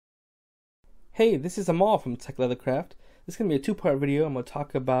Hey, this is Amal from TechLeatherCraft. This is going to be a two-part video. I'm going to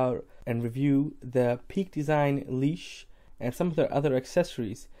talk about and review the Peak Design leash and some of their other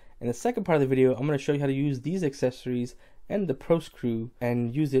accessories. In the second part of the video, I'm going to show you how to use these accessories and the Pro Screw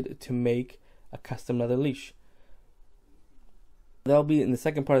and use it to make a custom leather leash. That'll be in the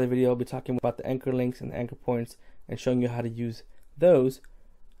second part of the video. I'll be talking about the anchor links and the anchor points and showing you how to use those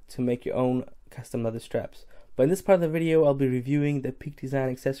to make your own custom leather straps. But in this part of the video, I'll be reviewing the Peak Design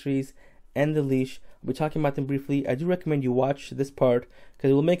accessories and the leash. I'll be talking about them briefly. I do recommend you watch this part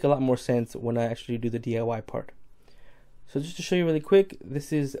because it will make a lot more sense when I actually do the DIY part. So just to show you really quick,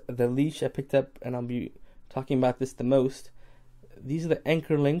 this is the leash I picked up and I'll be talking about this the most. These are the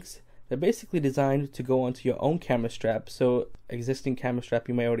anchor links. They're basically designed to go onto your own camera strap, so existing camera strap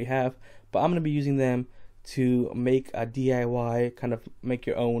you may already have, but I'm going to be using them to make a DIY, kind of make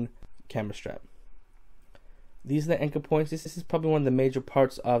your own camera strap. These are the anchor points. This is probably one of the major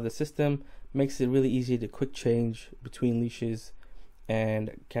parts of the system. Makes it really easy to quick change between leashes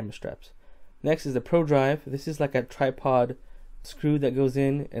and camera straps. Next is the Pro Drive. This is like a tripod screw that goes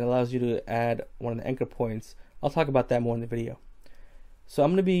in and allows you to add one of the anchor points. I'll talk about that more in the video. So I'm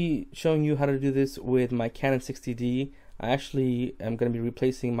going to be showing you how to do this with my Canon 60D. I actually am going to be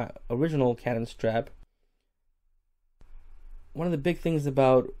replacing my original Canon strap. One of the big things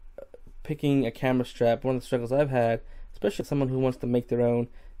about picking a camera strap, one of the struggles I've had, especially someone who wants to make their own,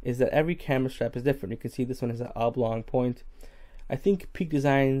 is that every camera strap is different. You can see this one has an oblong point. I think Peak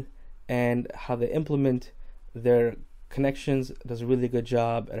Design and how they implement their connections does a really good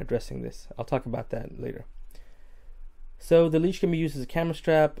job at addressing this. I'll talk about that later. So the leash can be used as a camera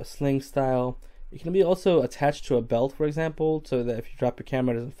strap, a sling style. It can be also attached to a belt, for example, so that if you drop your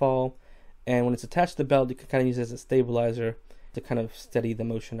camera, it doesn't fall. And when it's attached to the belt, you can kind of use it as a stabilizer to kind of steady the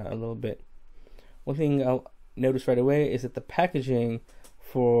motion out a little bit. One thing I'll notice right away is that the packaging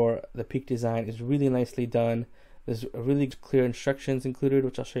for the Peak Design is really nicely done. There's really clear instructions included,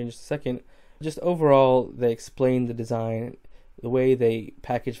 which I'll show you in just a second. Just overall, they explain the design, the way they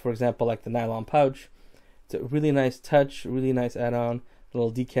package, for example, like the nylon pouch. It's a really nice touch, really nice add-on,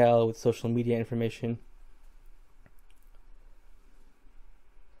 little decal with social media information.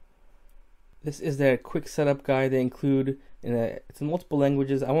 This is their quick setup guide they include. It's in multiple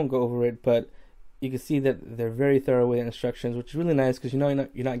languages. I won't go over it, but you can see that they're very thorough with instructions, which is really nice because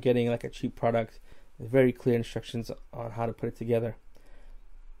you're not getting like a cheap product. There's very clear instructions on how to put it together.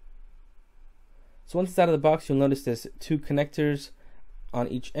 So once it's out of the box, you'll notice there's two connectors on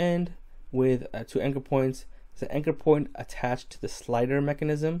each end with two anchor points. There's an anchor point attached to the slider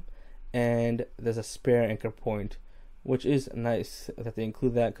mechanism, and there's a spare anchor point, which is nice that they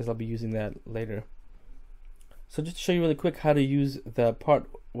include that because I'll be using that later. So just to show you really quick how to use the part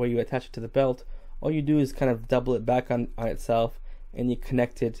where you attach it to the belt, all you do is kind of double it back on itself and you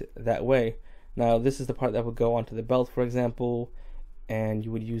connect it that way. Now this is the part that would go onto the belt, for example, and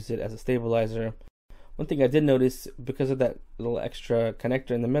you would use it as a stabilizer. One thing I did notice, because of that little extra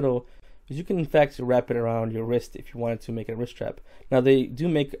connector in the middle, is you can in fact wrap it around your wrist if you wanted to make a wrist strap. Now they do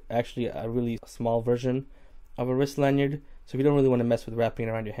make actually a really small version of a wrist lanyard, so if you don't really want to mess with wrapping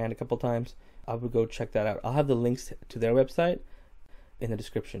it around your hand a couple times, I would go check that out. I'll have the links to their website in the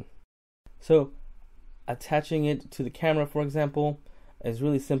description. So attaching it to the camera, for example, is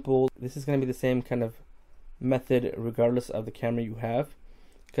really simple. This is going to be the same kind of method regardless of the camera you have,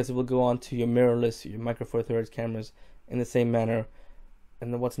 because it will go on to your mirrorless, your micro four thirds cameras in the same manner.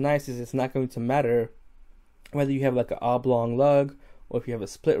 And then what's nice is it's not going to matter whether you have like an oblong lug or if you have a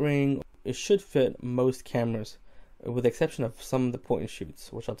split ring. It should fit most cameras, with the exception of some of the point and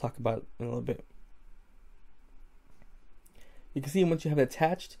shoots, which I'll talk about in a little bit. You can see once you have it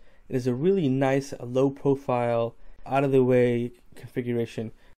attached, it is a really nice low profile, out of the way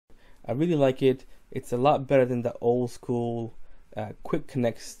configuration. I really like it. It's a lot better than the old school quick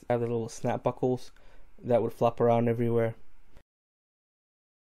connects, the little snap buckles that would flop around everywhere.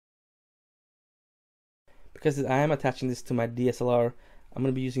 Because I am attaching this to my DSLR, I'm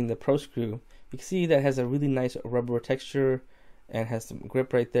going to be using the Pro Screw. You can see that it has a really nice rubber texture and has some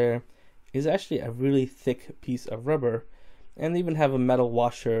grip right there. It's actually a really thick piece of rubber, and they even have a metal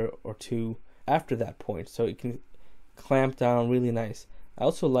washer or two after that point, so it can clamp down really nice. I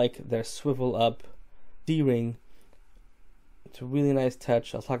also like their swivel up D-ring. It's a really nice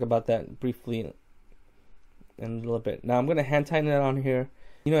touch. I'll talk about that briefly in a little bit. Now I'm going to hand tighten it on here.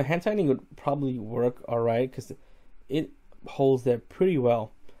 You know, hand tightening would probably work alright because it holds there pretty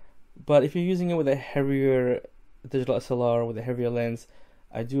well. But if you're using it with a heavier digital SLR with a heavier lens,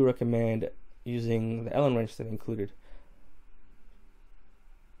 I do recommend using the Allen wrench that included.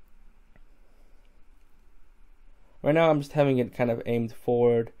 Right now I'm just having it kind of aimed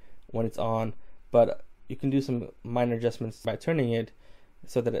forward when it's on. but you can do some minor adjustments by turning it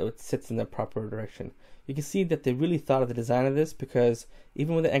so that it sits in the proper direction. You can see that they really thought of the design of this, because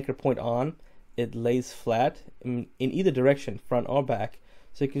even with the anchor point on, it lays flat in either direction, front or back.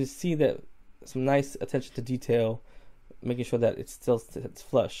 So you can see that some nice attention to detail, making sure that it still sits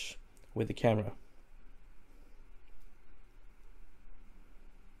flush with the camera.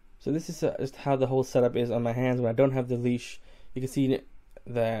 So this is just how the whole setup is on my hands when I don't have the leash. You can see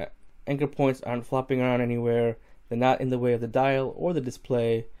the anchor points aren't flopping around anywhere. They're not in the way of the dial or the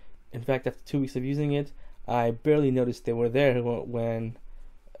display. In fact, after 2 weeks of using it, I barely noticed they were there when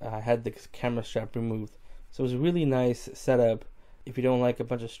I had the camera strap removed. So it was a really nice setup if you don't like a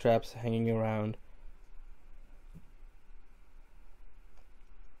bunch of straps hanging around.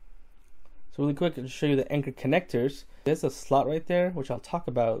 So really quick, to show you the anchor connectors, there's a slot right there, which I'll talk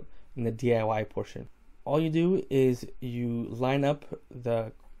about in the DIY portion. All you do is you line up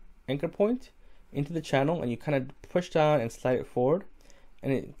the anchor point into the channel, and you kind of push down and slide it forward,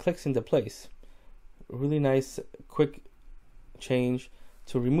 and it clicks into place. Really nice, quick change.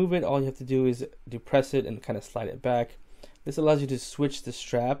 To remove it, all you have to do is depress it and kind of slide it back. This allows you to switch the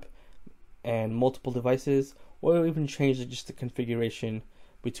strap and multiple devices, or even change just the configuration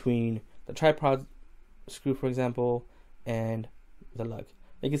between the tripod screw, for example, and the lug.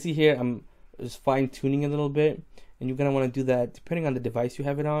 You can see here I'm just fine tuning a little bit, and you're going to want to do that depending on the device you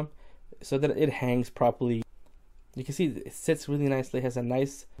have it on, so that it hangs properly. You can see it sits really nicely. It has a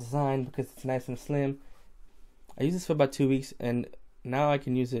nice design because it's nice and slim. I used this for about 2 weeks, and now I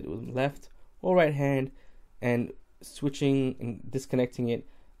can use it with left or right hand, and switching and disconnecting it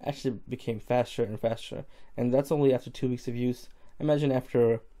actually became faster and faster. And that's only after 2 weeks of use. Imagine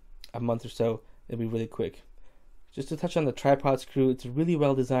after a month or so, it'll be really quick. Just to touch on the tripod screw, it's really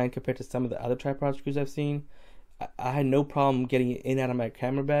well designed compared to some of the other tripod screws I've seen. I had no problem getting it in and out of my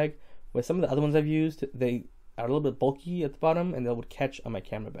camera bag. With some of the other ones I've used, they are a little bit bulky at the bottom, and they would catch on my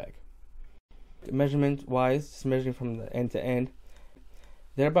camera bag. Measurement wise, just measuring from the end to end,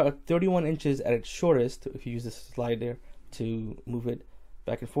 they're about 31 inches at its shortest if you use the slider to move it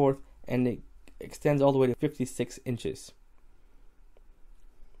back and forth, and it extends all the way to 56 inches.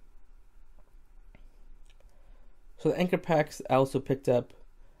 So the anchor packs, I also picked up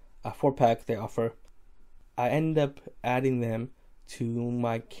a 4-pack they offer. I ended up adding them to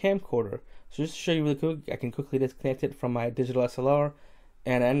my camcorder. So just to show you really quick, I can quickly disconnect it from my digital SLR,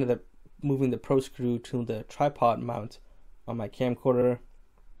 and I ended up moving the pro screw to the tripod mount on my camcorder.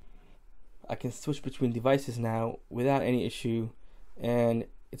 I can switch between devices now without any issue, and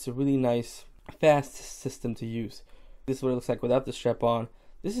it's a really nice, fast system to use. This is what it looks like without the strap on.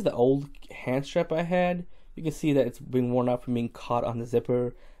 This is the old hand strap I had. You can see that it's being worn out from being caught on the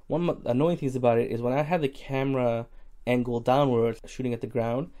zipper. One of the annoying things about it is when I had the camera angled downwards, shooting at the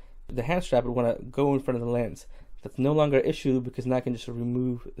ground, the hand strap would want to go in front of the lens. That's no longer an issue because now I can just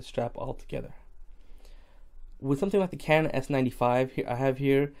remove the strap altogether. With something like the Canon S95 here, I have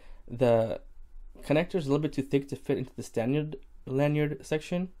here, the connector is a little bit too thick to fit into the standard lanyard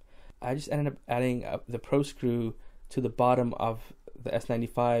section. I just ended up adding the pro screw to the bottom of the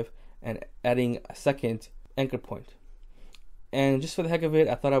S95 and adding a second anchor point. And just for the heck of it,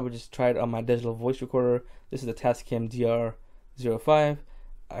 I thought I would just try it on my digital voice recorder. This is the Tascam DR05.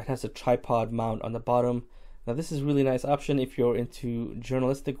 It has a tripod mount on the bottom. Now this is a really nice option if you're into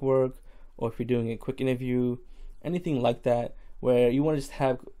journalistic work, or if you're doing a quick interview, anything like that, where you want to just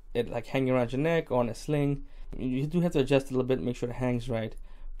have it like hanging around your neck or on a sling. You do have to adjust it a little bit, make sure it hangs right,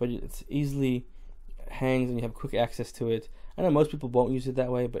 but it's easily hangs and you have quick access to it. I know most people won't use it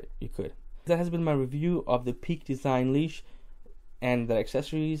that way, but you could. That has been my review of the Peak Design leash and their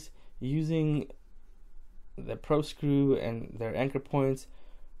accessories using the pro screw and their anchor points.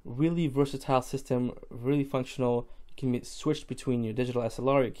 Really versatile system, really functional. You can be switched between your digital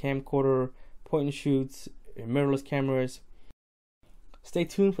SLR, your camcorder, point and shoots, your mirrorless cameras. Stay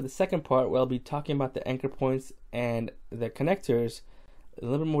tuned for the second part where I'll be talking about the anchor points and the connectors in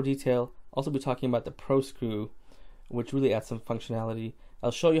a little bit more detail. Also be talking about the pro screw, which really adds some functionality. I'll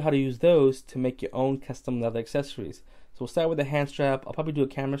show you how to use those to make your own custom leather accessories. So we'll start with the hand strap. I'll probably do a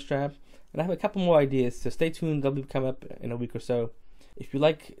camera strap, and I have a couple more ideas, so stay tuned. They'll be coming up in a week or so. If you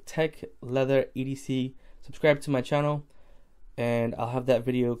like tech, leather, EDC, subscribe to my channel, and I'll have that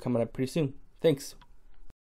video coming up pretty soon. Thanks.